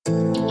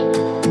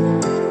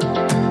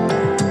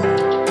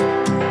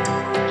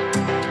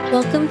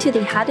to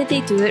the How Did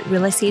They Do It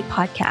Real Estate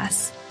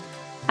podcast.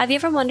 Have you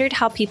ever wondered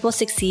how people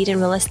succeed in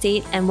real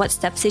estate and what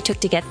steps they took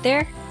to get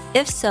there?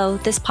 If so,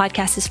 this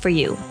podcast is for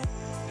you.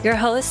 Your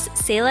hosts,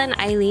 Sayla and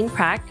Eileen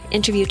Prack,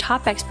 interview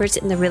top experts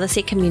in the real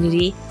estate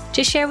community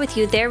to share with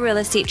you their real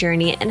estate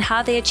journey and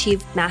how they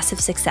achieved massive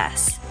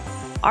success.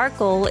 Our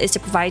goal is to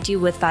provide you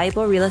with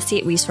valuable real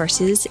estate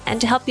resources and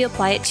to help you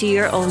apply it to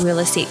your own real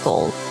estate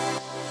goal.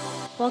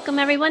 Welcome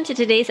everyone to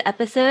today's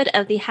episode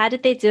of the How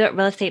Did They Do It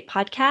Real Estate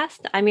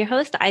podcast. I'm your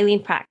host,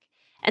 Eileen Prack,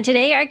 and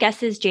today our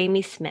guest is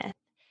Jamie Smith.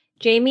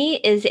 Jamie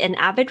is an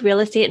avid real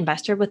estate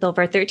investor with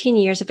over 13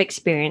 years of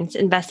experience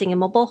investing in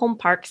mobile home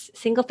parks,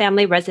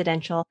 single-family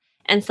residential,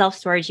 and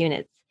self-storage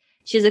units.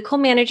 She is a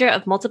co-manager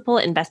of multiple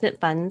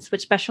investment funds,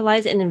 which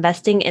specialize in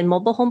investing in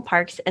mobile home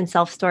parks and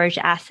self-storage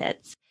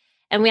assets.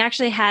 And we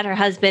actually had her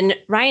husband,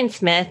 Ryan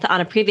Smith, on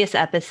a previous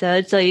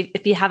episode. So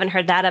if you haven't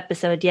heard that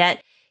episode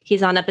yet,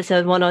 he's on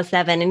episode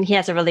 107, and he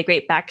has a really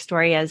great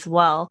backstory as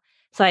well.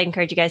 So I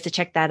encourage you guys to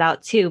check that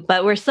out too.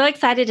 But we're so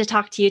excited to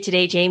talk to you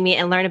today, Jamie,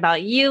 and learn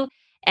about you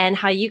and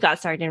how you got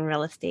started in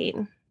real estate.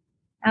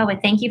 Oh, well,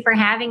 thank you for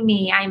having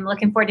me. I'm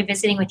looking forward to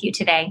visiting with you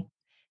today.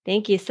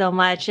 Thank you so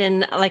much.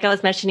 And like I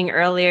was mentioning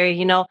earlier,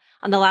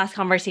 on the last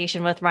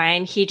conversation with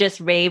Ryan, he just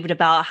raved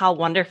about how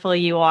wonderful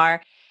you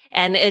are.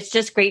 And it's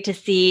just great to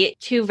see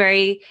two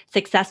very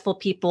successful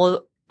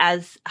people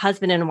as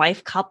husband and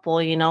wife couple,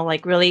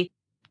 really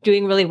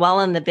doing really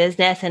well in the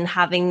business and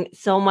having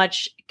so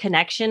much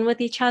connection with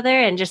each other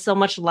and just so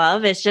much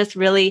love. It's just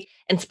really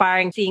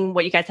inspiring seeing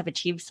what you guys have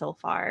achieved so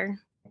far.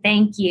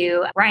 Thank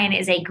you. Ryan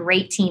is a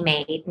great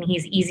teammate and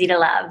he's easy to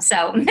love.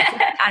 So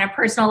on a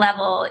personal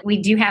level,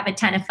 we do have a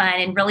ton of fun,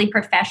 and really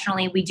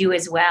professionally, we do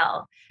as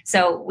well.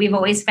 So we've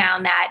always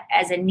found that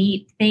as a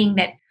neat thing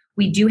that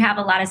we do have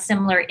a lot of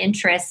similar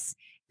interests.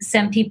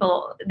 Some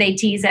people, they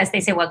tease us, they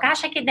say, well,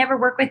 gosh, I could never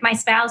work with my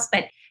spouse,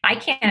 but I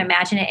can't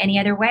imagine it any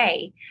other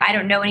way. I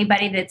don't know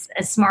anybody that's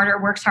as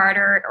smarter, works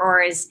harder,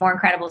 or is more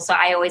incredible. So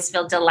I always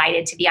feel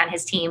delighted to be on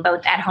his team,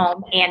 both at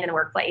home and in the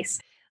workplace.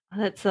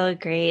 That's so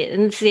great.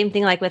 And the same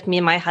thing like with me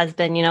and my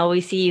husband,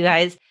 we see you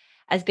guys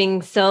as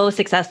being so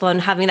successful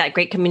and having that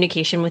great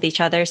communication with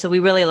each other. So we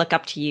really look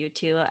up to you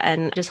too.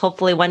 And just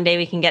hopefully one day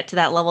we can get to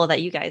that level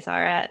that you guys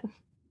are at.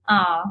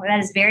 Oh, that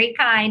is very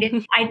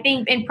kind. I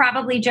think, and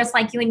probably just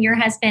like you and your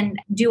husband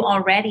do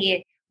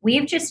already,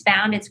 we've just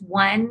found it's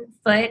one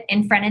foot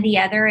in front of the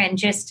other. And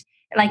just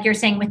like you're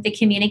saying with the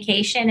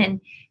communication,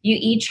 and you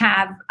each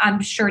have,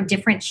 I'm sure,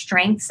 different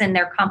strengths and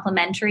they're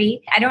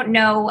complementary. I don't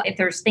know if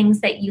there's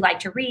things that you like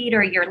to read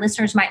or your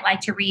listeners might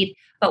like to read,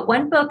 but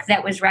one book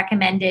that was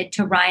recommended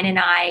to Ryan and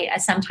I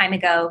some time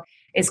ago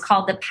is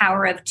called The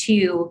Power of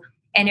Two.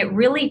 And it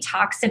really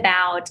talks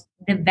about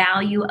the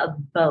value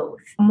of both.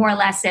 More or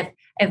less,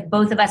 if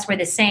both of us were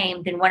the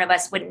same, then one of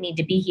us wouldn't need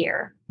to be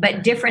here.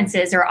 But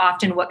differences are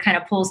often what kind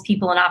of pulls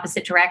people in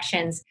opposite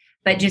directions.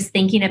 But just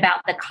thinking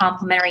about the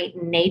complementary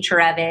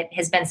nature of it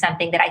has been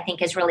something that I think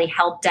has really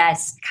helped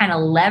us kind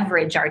of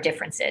leverage our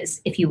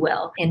differences, if you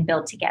will, and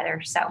build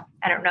together. So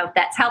I don't know if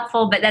that's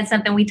helpful, but that's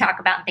something we talk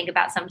about and think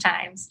about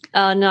sometimes.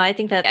 Oh, no, I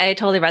think that I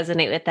totally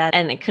resonate with that.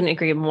 And I couldn't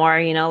agree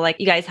more. Like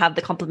you guys have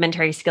the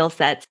complementary skill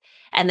sets.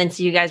 And then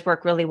so you guys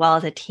work really well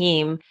as a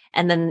team.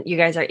 And then you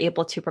guys are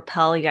able to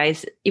propel you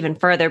guys even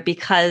further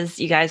because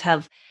you guys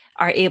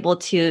are able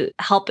to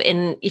help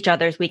in each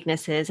other's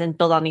weaknesses and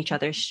build on each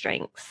other's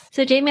strengths.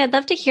 So Jamie, I'd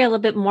love to hear a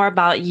little bit more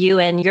about you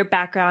and your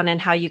background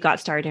and how you got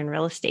started in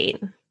real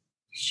estate.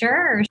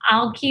 Sure.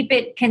 I'll keep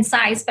it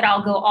concise, but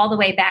I'll go all the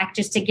way back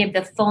just to give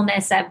the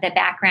fullness of the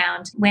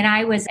background. When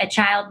I was a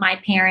child, my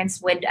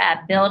parents would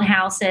build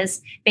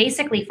houses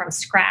basically from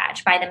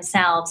scratch by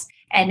themselves.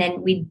 And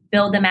then we'd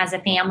build them as a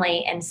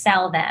family and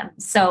sell them.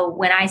 So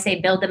when I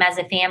say build them as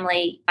a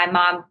family, my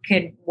mom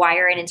could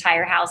wire an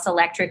entire house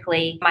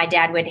electrically. My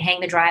dad would hang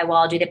the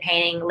drywall, do the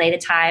painting, lay the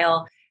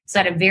tile. So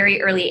at a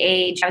very early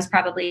age, I was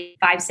probably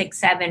 5, 6,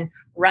 7,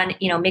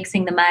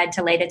 mixing the mud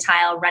to lay the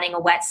tile, running a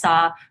wet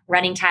saw,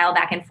 running tile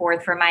back and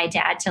forth for my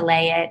dad to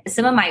lay it.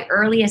 Some of my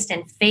earliest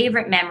and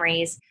favorite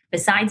memories,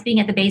 besides being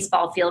at the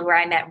baseball field where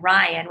I met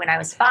Ryan when I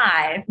was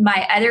 5,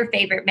 my other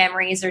favorite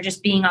memories are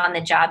just being on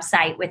the job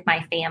site with my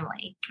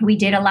family. We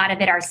did a lot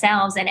of it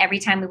ourselves. And every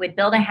time we would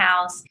build a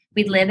house,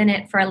 we'd live in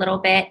it for a little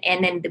bit.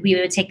 And then we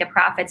would take the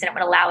profits and it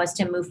would allow us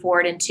to move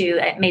forward into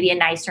maybe a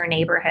nicer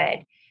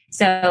neighborhood.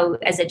 So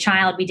as a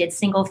child, we did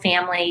single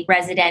family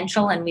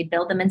residential and we'd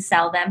build them and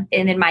sell them.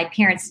 And then my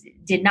parents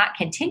did not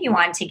continue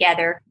on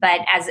together.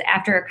 But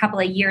after a couple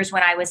of years,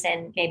 when I was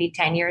in maybe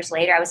 10 years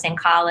later, I was in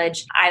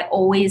college, I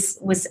always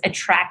was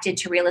attracted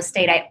to real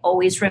estate. I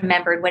always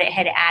remembered what it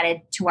had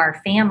added to our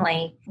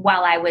family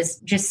while I was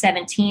just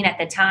 17 at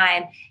the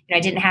time. I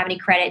didn't have any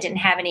credit, didn't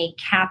have any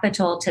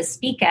capital to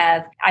speak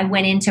of. I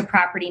went into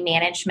property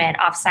management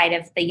offsite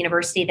of the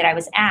university that I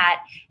was at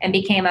and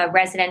became a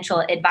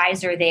residential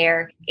advisor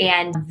there,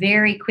 and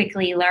very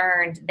quickly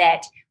learned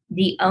that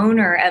the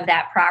owner of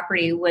that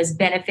property was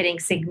benefiting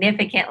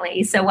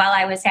significantly. So while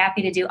I was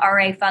happy to do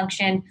RA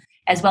function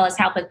as well as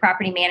help with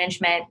property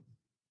management,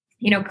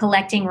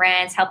 collecting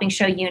rents, helping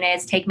show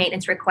units, take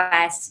maintenance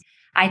requests,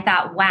 I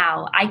thought,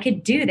 wow, I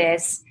could do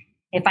this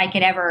if I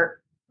could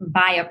ever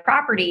buy a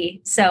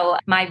property. So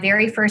my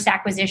very first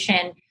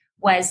acquisition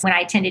was when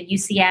I attended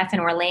UCF in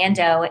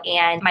Orlando.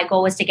 And my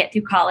goal was to get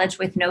through college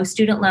with no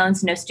student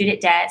loans, no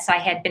student debt. So I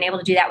had been able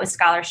to do that with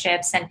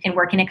scholarships and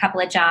working a couple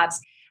of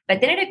jobs.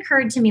 But then it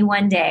occurred to me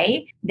one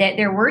day that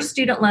there were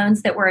student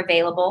loans that were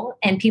available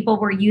and people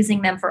were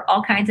using them for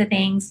all kinds of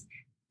things.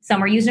 Some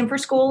were using them for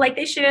school like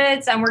they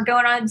should. Some were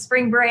going on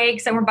spring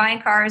break. Some were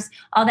buying cars,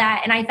 all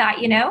that. And I thought,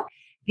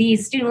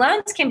 these student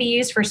loans can be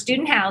used for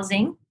student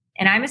housing.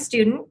 And I'm a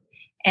student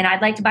and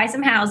I'd like to buy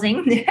some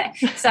housing.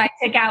 So I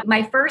took out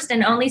my first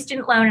and only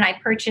student loan and I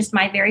purchased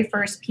my very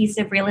first piece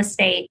of real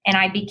estate. And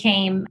I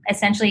became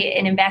essentially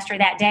an investor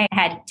that day. I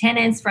had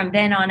tenants from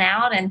then on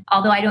out. And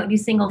although I don't do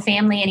single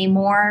family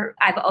anymore,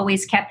 I've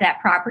always kept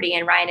that property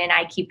and Ryan and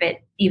I keep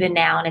it even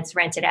now and it's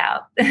rented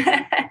out.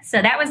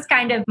 So that was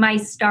kind of my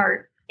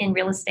start in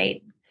real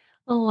estate.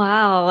 Oh,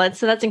 wow. And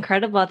so that's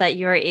incredible that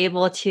you're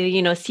able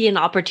to, see an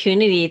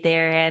opportunity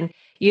there and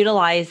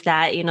utilize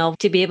that,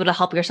 to be able to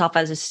help yourself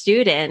as a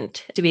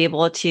student, to be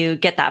able to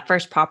get that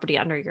first property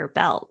under your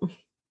belt.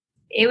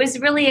 It was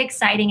really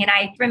exciting. And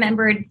I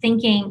remembered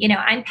thinking,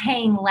 I'm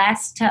paying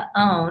less to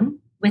own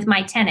with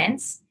my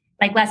tenants,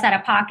 like less out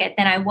of pocket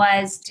than I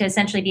was to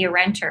essentially be a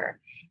renter.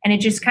 And it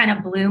just kind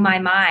of blew my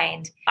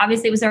mind.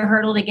 Obviously, it was a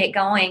hurdle to get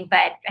going,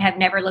 but I have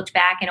never looked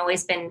back and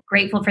always been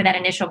grateful for that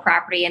initial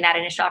property and that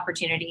initial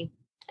opportunity.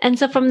 And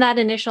so from that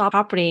initial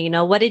property,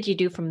 what did you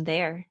do from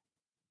there?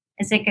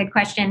 It's a good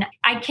question.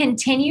 I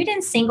continued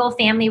in single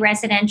family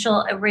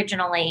residential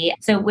originally.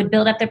 So would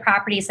build up the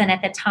properties. And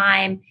at the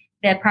time,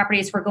 the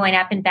properties were going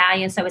up in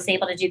value. So I was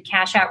able to do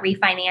cash out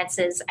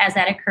refinances as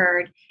that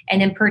occurred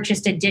and then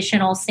purchased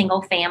additional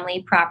single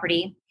family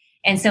property.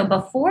 And so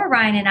before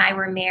Ryan and I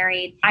were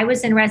married, I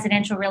was in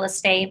residential real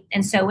estate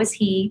and so was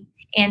he.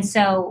 And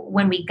so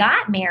when we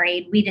got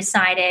married, we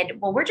decided,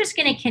 well, we're just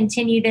going to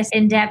continue this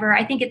endeavor.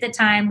 I think at the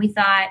time we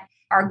thought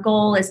our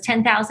goal is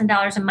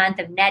 $10,000 a month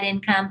of net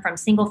income from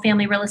single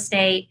family real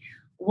estate.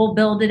 We'll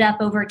build it up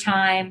over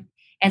time.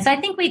 And so I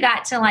think we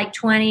got to like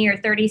 20 or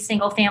 30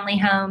 single family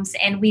homes.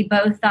 And we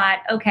both thought,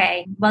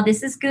 okay, well,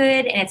 this is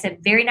good. And it's a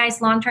very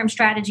nice long-term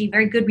strategy,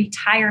 very good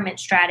retirement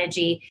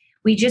strategy.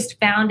 We just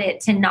found it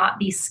to not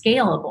be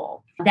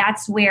scalable.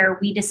 That's where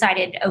we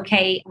decided,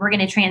 okay, we're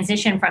going to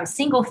transition from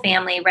single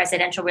family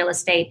residential real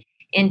estate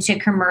into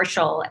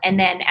commercial. And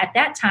then at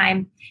that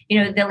time,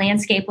 the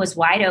landscape was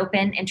wide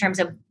open in terms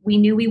of we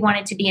knew we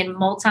wanted to be in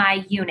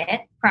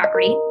multi-unit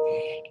property.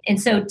 And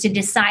so to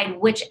decide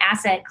which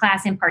asset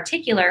class in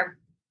particular,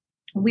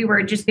 we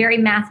were just very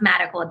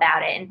mathematical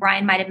about it. And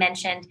Brian might have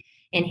mentioned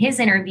in his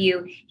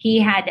interview, he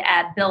had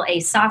built a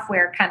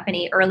software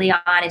company early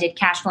on and did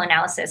cash flow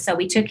analysis. So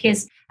we took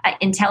his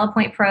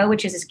IntelliPoint Pro,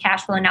 which is his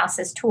cash flow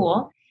analysis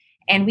tool,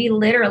 and we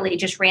literally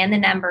just ran the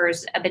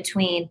numbers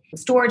between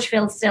storage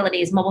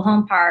facilities, mobile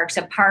home parks,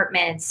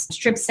 apartments,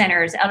 strip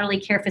centers, elderly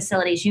care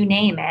facilities, you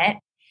name it.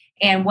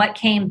 And what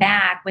came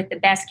back with the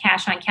best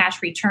cash on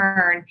cash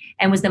return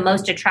and was the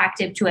most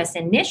attractive to us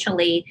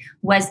initially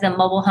was the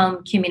mobile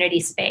home community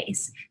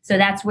space. So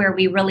that's where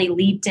we really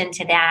leaped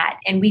into that.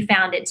 And we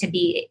found it to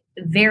be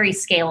very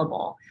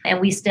scalable. And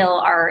we still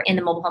are in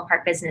the mobile home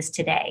park business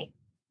today.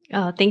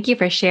 Oh, thank you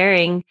for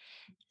sharing.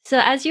 So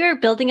as you're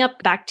building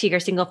up back to your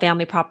single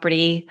family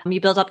property,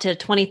 you build up to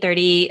 20,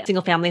 30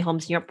 single family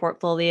homes in your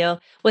portfolio.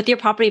 With your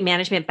property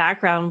management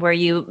background, were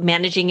you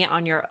managing it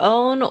on your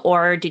own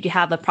or did you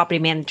have a property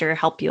manager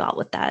help you out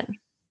with that?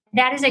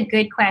 That is a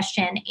good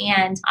question.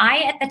 And I,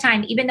 at the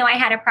time, even though I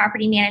had a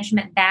property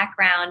management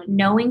background,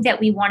 knowing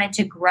that we wanted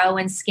to grow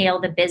and scale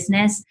the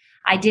business,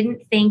 I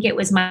didn't think it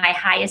was my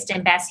highest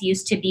and best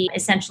use to be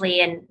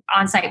essentially in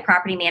on-site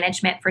property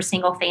management for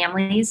single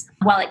families.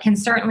 While it can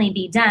certainly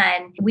be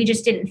done, we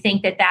just didn't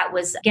think that that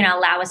was going to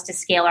allow us to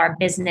scale our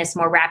business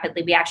more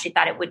rapidly. We actually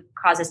thought it would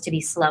cause us to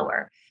be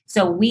slower.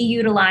 So we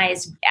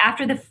utilized,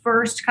 after the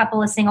first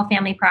couple of single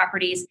family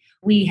properties,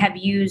 we have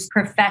used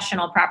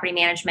professional property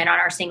management on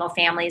our single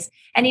families.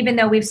 And even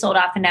though we've sold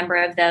off a number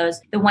of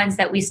those, the ones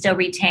that we still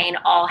retain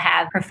all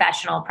have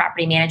professional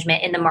property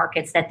management in the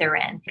markets that they're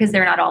in because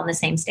they're not all in the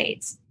same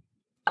states.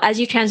 As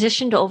you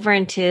transitioned over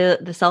into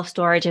the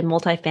self-storage and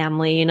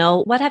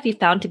multifamily, what have you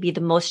found to be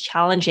the most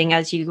challenging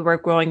as you were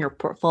growing your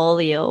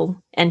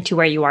portfolio and to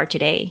where you are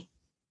today?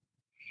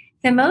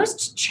 The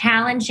most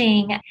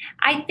challenging,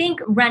 I think,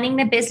 running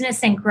the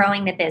business and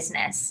growing the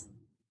business.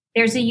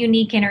 There's a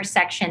unique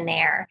intersection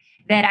there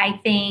that I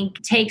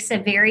think takes a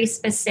very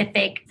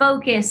specific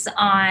focus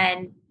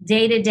on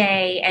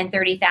day-to-day and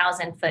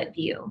 30,000 foot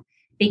view.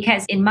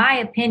 Because in my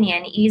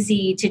opinion,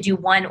 easy to do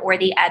one or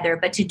the other,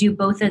 but to do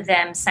both of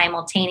them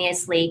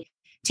simultaneously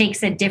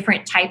takes a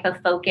different type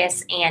of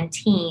focus and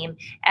team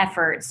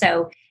effort.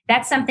 So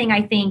that's something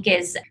I think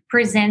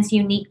presents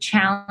unique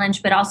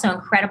challenge, but also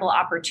incredible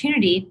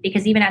opportunity,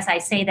 because even as I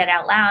say that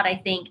out loud, I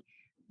think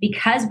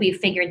because we've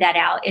figured that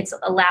out, it's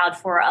allowed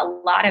for a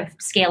lot of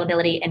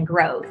scalability and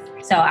growth.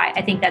 So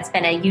I think that's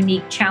been a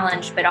unique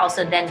challenge, but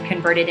also then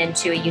converted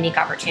into a unique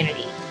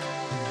opportunity.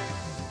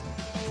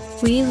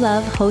 We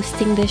love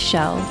hosting this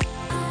show.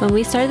 When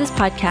we started this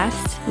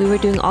podcast, we were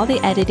doing all the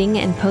editing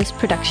and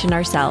post-production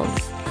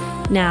ourselves.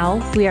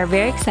 Now, we are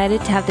very excited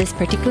to have this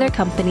particular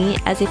company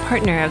as a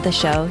partner of the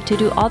show to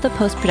do all the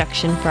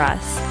post-production for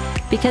us,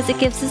 because it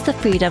gives us the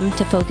freedom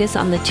to focus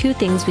on the two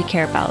things we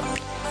care about: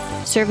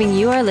 serving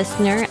you, our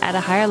listener, at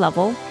a higher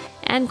level,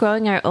 and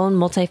growing our own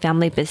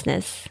multifamily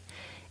business.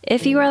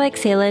 If you are like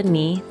Sayla and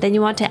me, then you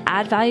want to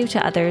add value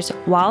to others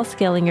while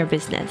scaling your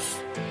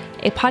business.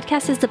 A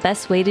podcast is the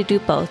best way to do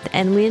both,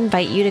 and we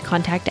invite you to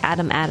contact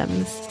Adam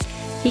Adams.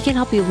 He can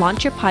help you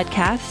launch your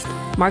podcast,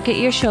 market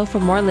your show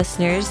for more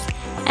listeners,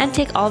 and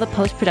take all the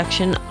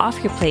post-production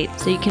off your plate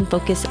so you can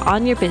focus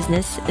on your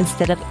business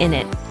instead of in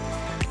it.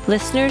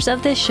 Listeners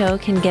of this show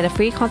can get a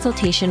free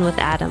consultation with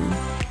Adam.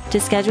 To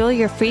schedule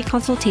your free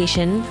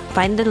consultation,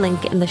 find the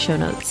link in the show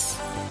notes.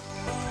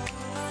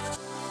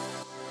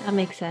 That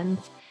makes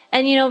sense.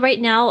 And, right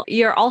now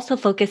you're also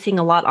focusing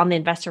a lot on the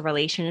investor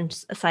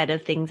relations side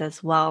of things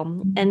as well.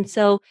 Mm-hmm. And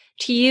so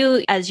to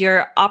you, as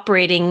you're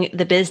operating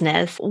the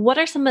business, what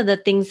are some of the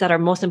things that are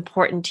most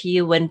important to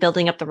you when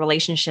building up the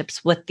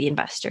relationships with the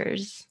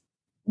investors?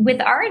 With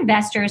our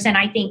investors, and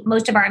I think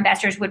most of our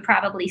investors would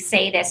probably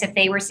say this if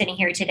they were sitting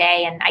here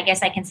today, and I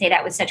guess I can say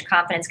that with such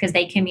confidence because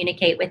they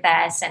communicate with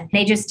us and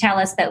they just tell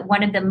us that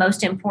one of the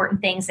most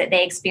important things that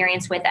they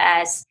experience with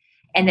us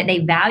and that they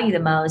value the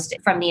most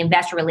from the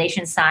investor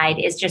relations side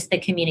is just the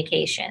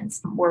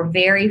communications. We're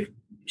very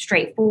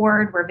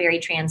straightforward, we're very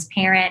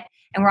transparent,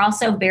 and we're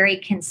also very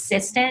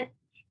consistent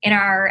in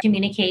our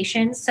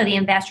communications. So the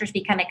investors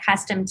become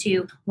accustomed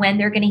to when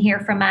they're going to hear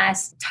from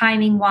us,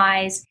 timing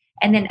wise.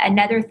 And then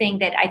another thing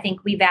that I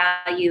think we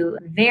value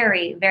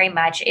very, very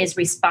much is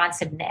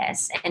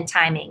responsiveness and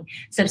timing.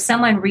 So if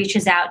someone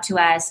reaches out to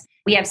us,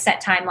 we have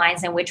set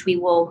timelines in which we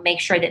will make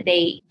sure that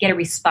they get a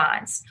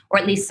response, or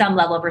at least some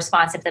level of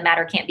response if the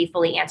matter can't be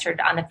fully answered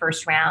on the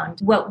first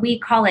round. What we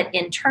call it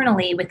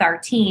internally with our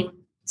team,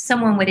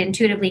 someone would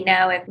intuitively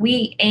know if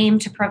we aim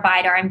to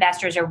provide our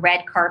investors a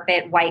red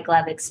carpet, white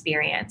glove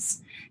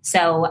experience.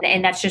 So,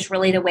 and that's just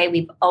really the way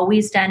we've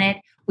always done it.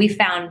 We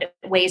found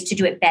ways to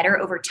do it better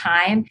over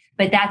time,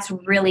 but that's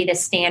really the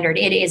standard.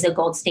 It is a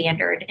gold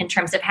standard in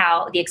terms of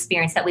how the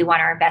experience that we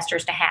want our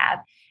investors to have.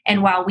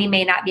 And while we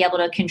may not be able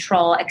to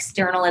control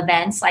external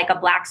events like a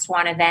black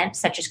swan event,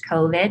 such as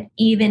COVID,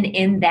 even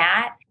in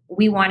that,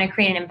 we want to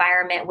create an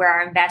environment where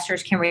our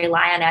investors can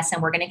rely on us,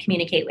 and we're going to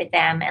communicate with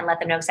them and let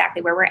them know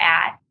exactly where we're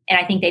at. And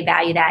I think they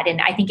value that. And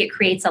I think it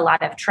creates a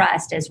lot of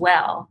trust as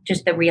well,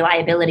 just the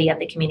reliability of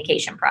the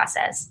communication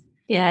process.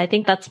 Yeah, I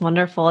think that's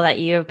wonderful that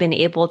you've been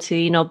able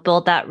to,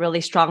 build that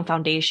really strong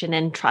foundation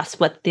and trust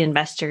with the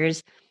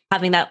investors,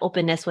 having that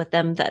openness with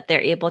them that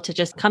they're able to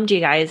just come to you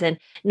guys and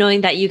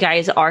knowing that you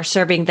guys are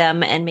serving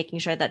them and making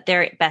sure that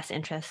their best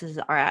interests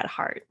are at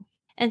heart.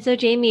 And so,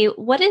 Jamie,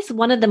 what is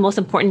one of the most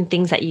important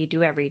things that you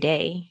do every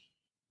day?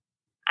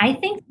 I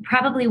think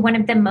probably one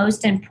of the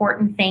most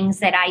important things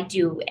that I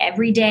do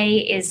every day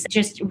is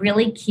just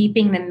really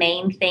keeping the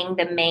main thing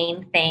the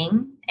main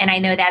thing. And I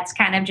know that's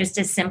kind of just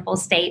a simple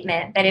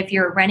statement, but if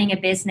you're running a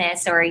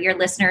business or your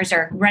listeners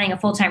are running a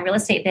full-time real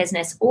estate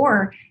business,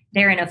 or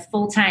they're in a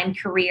full-time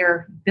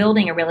career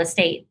building a real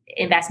estate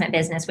investment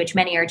business, which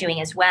many are doing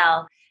as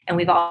well, and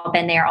we've all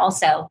been there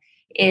also,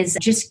 is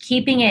just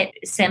keeping it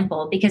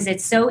simple, because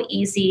it's so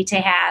easy to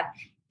have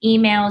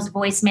emails,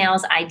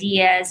 voicemails,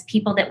 ideas,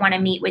 people that want to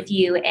meet with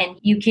you, and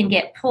you can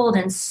get pulled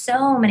in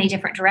so many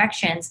different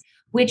directions,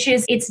 which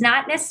is, it's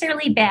not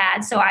necessarily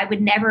bad. So I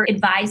would never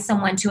advise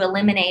someone to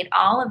eliminate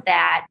all of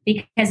that,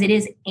 because it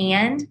is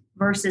and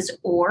versus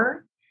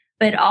or,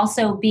 but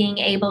also being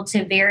able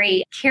to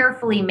very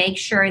carefully make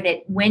sure that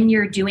when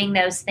you're doing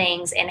those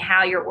things and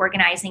how you're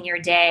organizing your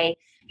day,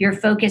 your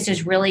focus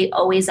is really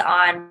always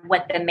on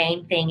what the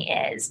main thing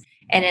is.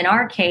 And in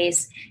our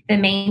case, the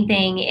main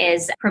thing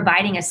is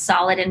providing a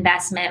solid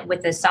investment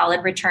with a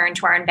solid return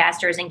to our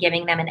investors and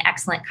giving them an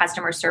excellent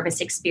customer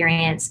service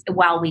experience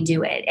while we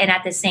do it. And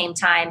at the same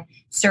time,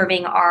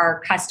 serving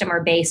our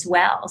customer base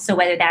well. So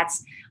whether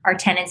that's our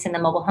tenants in the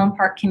mobile home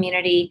park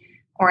community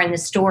or in the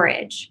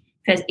storage,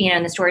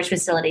 in the storage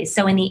facilities.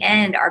 So in the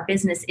end, our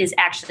business is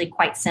actually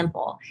quite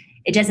simple.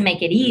 It doesn't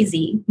make it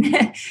easy,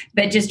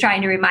 but just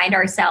trying to remind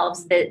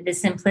ourselves the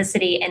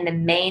simplicity and the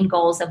main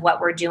goals of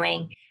what we're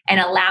doing, and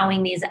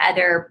allowing these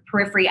other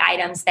periphery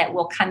items that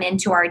will come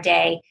into our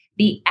day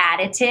be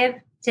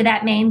additive to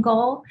that main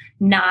goal,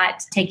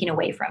 not taking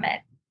away from it.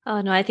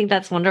 Oh, no, I think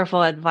that's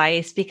wonderful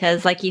advice,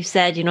 because like you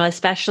said,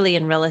 especially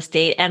in real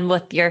estate and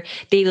with your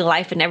daily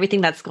life and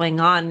everything that's going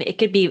on, it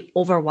could be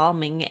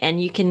overwhelming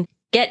and you can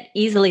get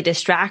easily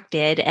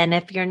distracted. And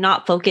if you're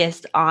not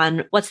focused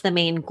on what's the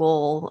main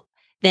goal,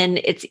 then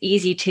it's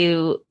easy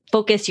to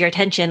focus your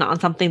attention on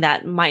something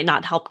that might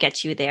not help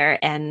get you there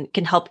and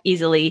can help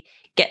easily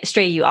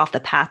stray you off the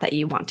path that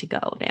you want to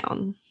go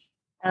down.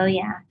 Oh,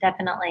 yeah,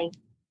 definitely.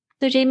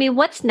 So, Jamie,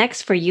 what's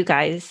next for you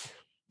guys?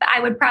 I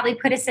would probably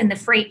put us in the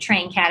freight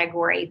train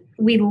category.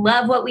 We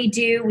love what we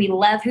do. We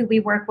love who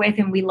we work with,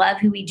 and we love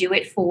who we do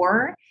it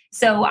for.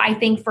 So I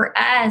think for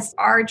us,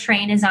 our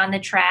train is on the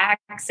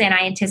tracks, and I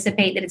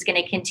anticipate that it's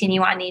going to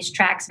continue on these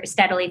tracks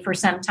steadily for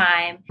some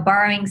time,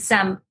 barring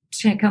some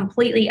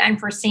completely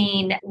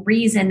unforeseen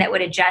reason that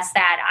would adjust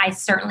that. I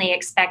certainly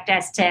expect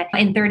us to,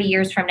 in 30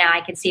 years from now,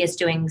 I could see us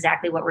doing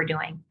exactly what we're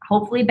doing.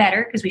 Hopefully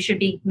better, because we should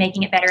be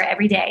making it better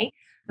every day.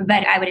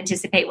 But I would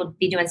anticipate we'll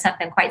be doing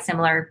something quite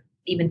similar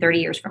even 30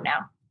 years from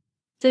now.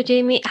 So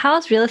Jamie, how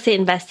has real estate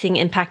investing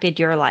impacted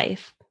your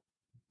life?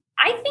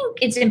 I think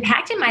it's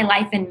impacted my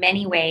life in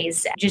many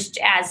ways, just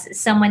as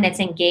someone that's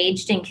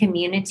engaged in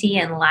community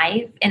and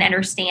life and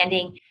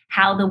understanding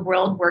how the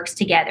world works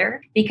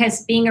together.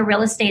 Because being a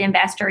real estate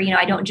investor,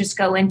 I don't just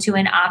go into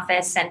an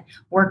office and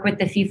work with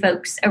the few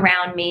folks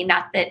around me.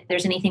 Not that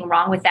there's anything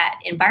wrong with that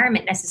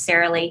environment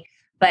necessarily,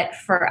 but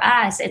for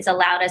us, it's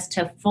allowed us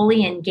to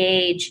fully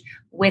engage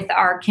with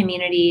our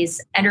communities,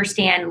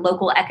 understand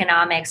local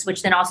economics,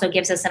 which then also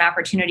gives us an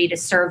opportunity to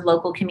serve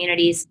local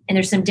communities. And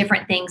there's some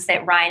different things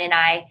that Ryan and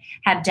I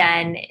have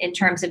done in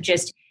terms of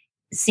just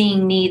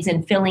seeing needs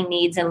and filling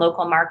needs in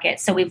local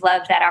markets. So we've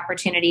loved that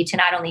opportunity to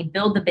not only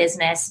build the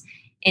business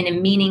in a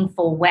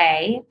meaningful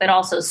way, but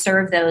also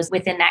serve those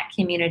within that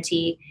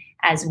community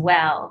as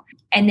well.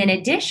 And then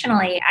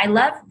additionally, I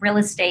love real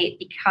estate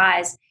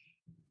because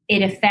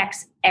it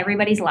affects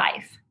everybody's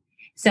life.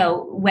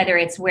 So whether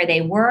it's where they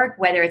work,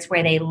 whether it's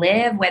where they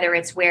live, whether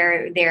it's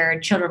where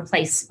their children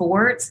play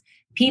sports,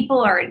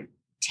 people are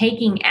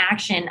taking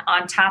action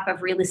on top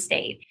of real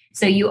estate.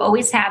 So you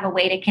always have a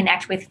way to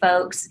connect with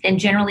folks. And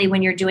generally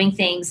when you're doing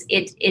things,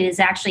 it is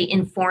actually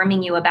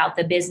informing you about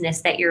the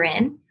business that you're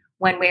in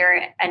one way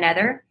or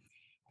another.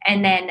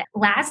 And then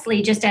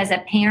lastly, just as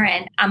a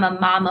parent, I'm a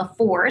mom of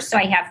 4. So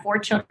I have 4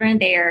 children.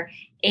 They're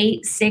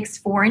 8, 6,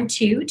 4, and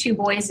 2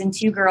 boys and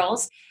 2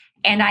 girls.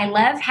 And I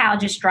love how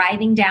just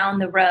driving down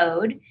the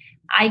road,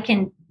 I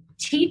can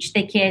teach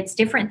the kids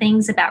different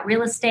things about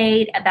real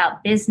estate,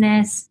 about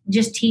business,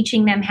 just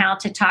teaching them how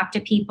to talk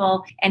to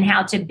people and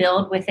how to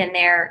build within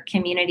their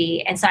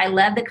community. And so I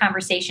love the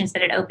conversations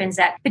that it opens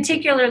up,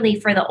 particularly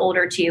for the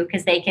older 2,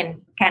 because they can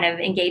kind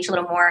of engage a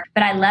little more.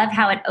 But I love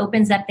how it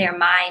opens up their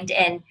mind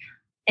and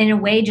in a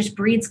way just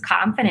breeds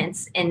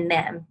confidence in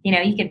them.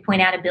 You could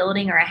point out a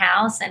building or a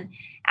house and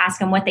ask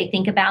them what they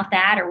think about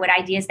that or what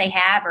ideas they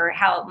have or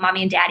how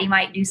mommy and daddy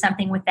might do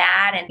something with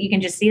that. And you can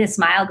just see the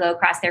smile go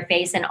across their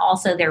face and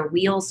also their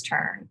wheels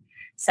turn.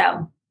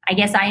 So I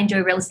guess I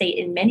enjoy real estate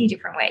in many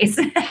different ways.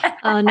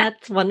 Oh,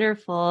 that's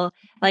wonderful.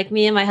 Like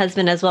me and my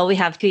husband as well, we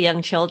have 2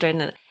 young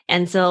children.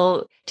 And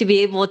so to be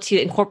able to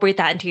incorporate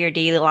that into your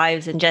daily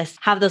lives and just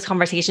have those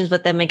conversations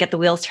with them and get the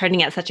wheels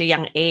turning at such a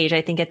young age,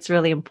 I think it's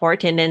really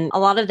important. And a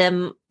lot of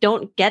them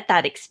don't get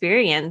that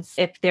experience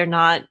if they're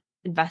not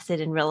invested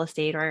in real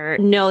estate or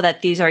know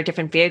that these are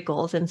different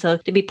vehicles. And so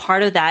to be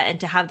part of that and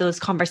to have those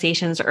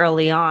conversations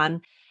early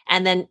on,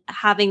 and then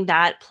having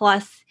that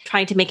plus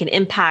trying to make an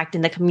impact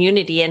in the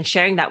community and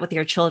sharing that with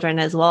your children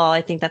as well,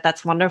 I think that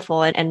that's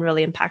wonderful and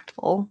really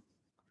impactful.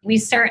 We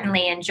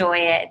certainly enjoy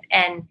it.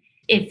 And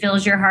it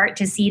fills your heart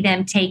to see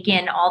them take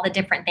in all the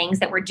different things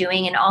that we're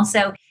doing and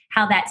also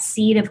how that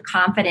seed of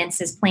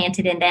confidence is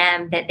planted in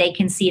them that they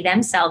can see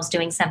themselves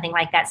doing something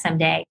like that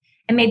someday.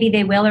 And maybe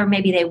they will or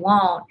maybe they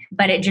won't,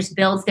 but it just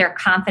builds their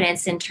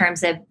confidence in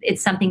terms of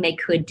it's something they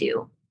could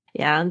do.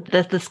 Yeah,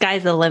 the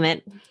sky's the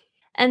limit.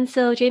 And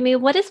so, Jamie,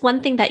 what is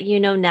one thing that you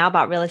know now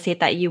about real estate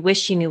that you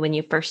wish you knew when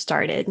you first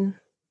started?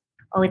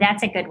 Oh,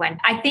 that's a good one.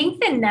 I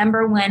think the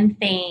number one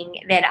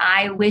thing that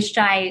I wished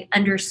I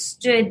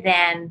understood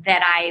then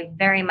that I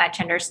very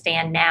much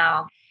understand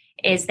now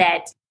is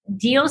that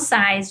deal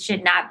size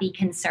should not be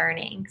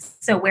concerning.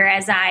 So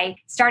whereas I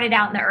started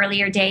out in the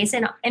earlier days,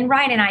 and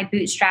Ryan and I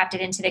bootstrapped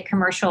it into the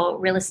commercial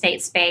real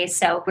estate space.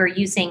 So we're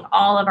using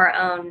all of our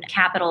own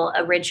capital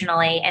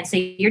originally. And so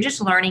you're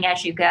just learning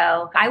as you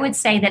go. I would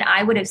say that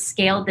I would have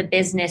scaled the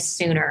business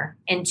sooner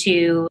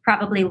into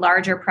probably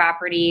larger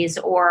properties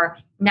or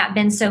not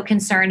been so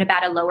concerned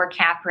about a lower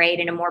cap rate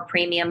in a more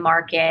premium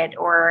market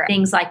or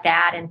things like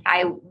that. And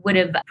I would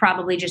have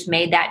probably just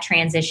made that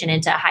transition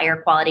into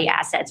higher quality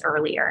assets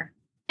earlier.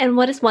 And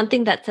what is one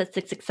thing that sets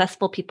the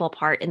successful people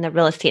apart in the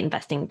real estate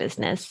investing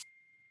business?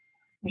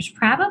 There's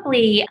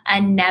probably a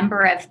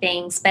number of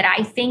things, but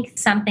I think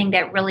something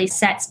that really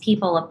sets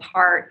people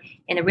apart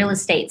in the real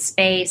estate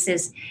space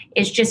is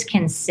just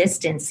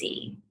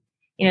consistency.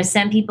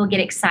 Some people get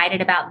excited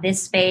about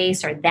this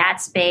space or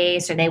that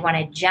space, or they want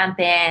to jump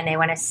in, they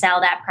want to sell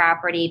that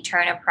property,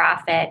 turn a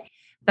profit.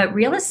 But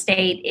real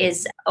estate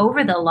is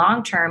over the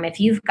long term. If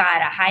you've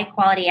got a high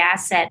quality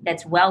asset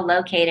that's well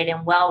located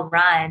and well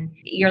run,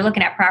 you're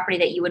looking at property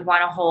that you would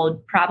want to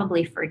hold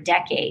probably for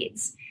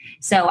decades.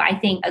 So I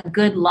think a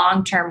good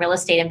long-term real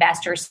estate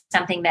investor is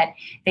something that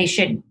they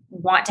should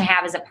want to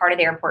have as a part of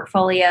their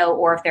portfolio,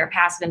 or if they're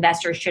passive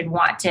investors should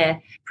want to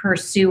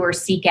pursue or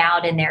seek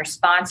out in their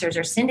sponsors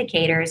or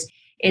syndicators,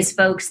 is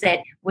folks that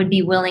would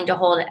be willing to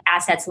hold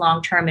assets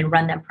long-term and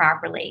run them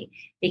properly.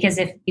 Because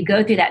if you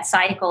go through that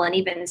cycle, and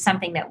even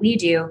something that we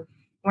do,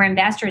 where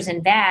investors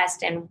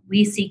invest and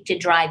we seek to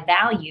drive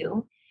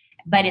value,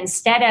 But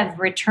instead of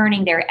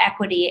returning their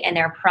equity and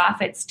their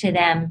profits to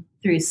them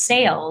through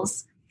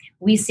sales,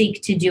 we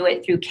seek to do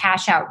it through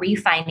cash out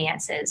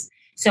refinances.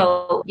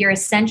 So you're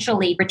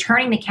essentially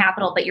returning the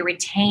capital, but you're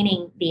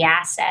retaining the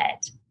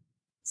asset.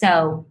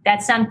 So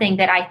that's something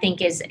that I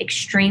think is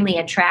extremely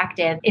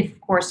attractive.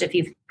 Of course, if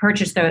you've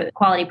purchased the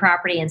quality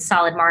property in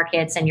solid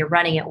markets and you're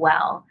running it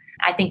well,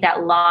 I think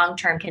that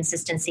long-term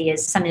consistency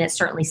is something that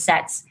certainly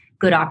sets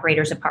good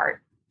operators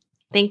apart.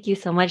 Thank you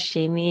so much,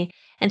 Jamie.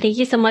 And thank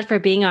you so much for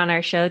being on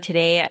our show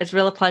today. It's a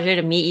real pleasure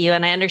to meet you.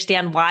 And I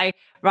understand why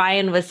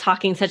Ryan was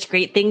talking such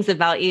great things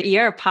about you.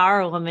 You're a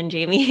power woman,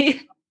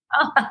 Jamie.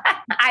 Oh,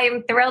 I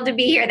am thrilled to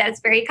be here. That's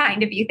very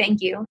kind of you.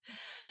 Thank you.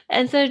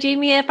 And so,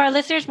 Jamie, if our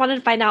listeners wanted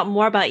to find out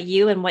more about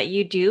you and what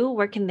you do,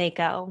 where can they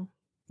go?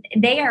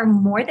 They are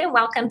more than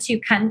welcome to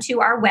come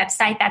to our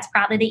website. That's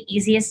probably the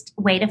easiest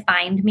way to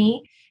find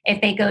me. If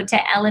they go to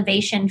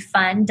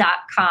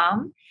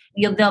elevationfund.com,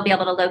 they'll be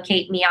able to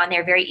locate me on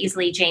there very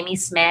easily, Jamie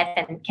Smith,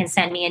 and can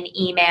send me an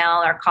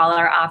email or call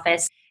our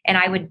office. And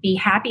I would be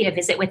happy to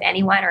visit with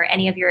anyone or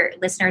any of your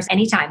listeners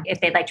anytime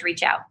if they'd like to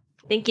reach out.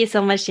 Thank you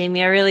so much,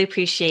 Jamie. I really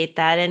appreciate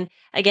that. And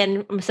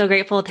again, I'm so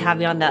grateful to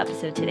have you on the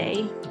episode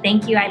today.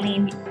 Thank you,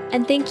 Eileen.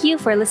 And thank you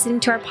for listening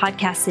to our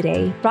podcast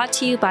today, brought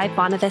to you by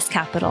Bonavest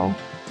Capital.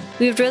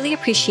 We would really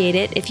appreciate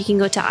it if you can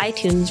go to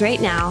iTunes right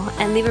now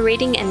and leave a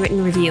rating and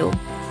written review.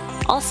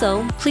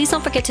 Also, please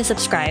don't forget to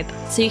subscribe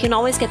so you can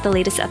always get the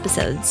latest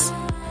episodes.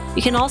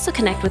 You can also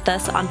connect with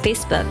us on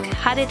Facebook,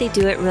 How Did They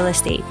Do It Real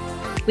Estate.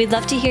 We'd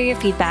love to hear your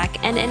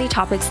feedback and any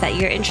topics that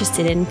you're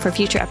interested in for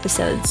future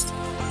episodes.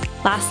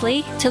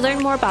 Lastly, to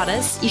learn more about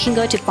us, you can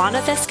go to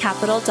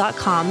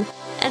bonavestcapital.com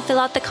and fill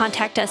out the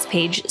Contact Us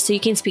page so you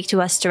can speak to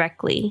us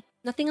directly.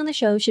 Nothing on the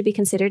show should be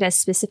considered as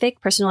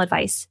specific personal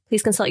advice.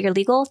 Please consult your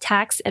legal,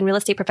 tax, and real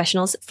estate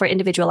professionals for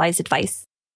individualized advice.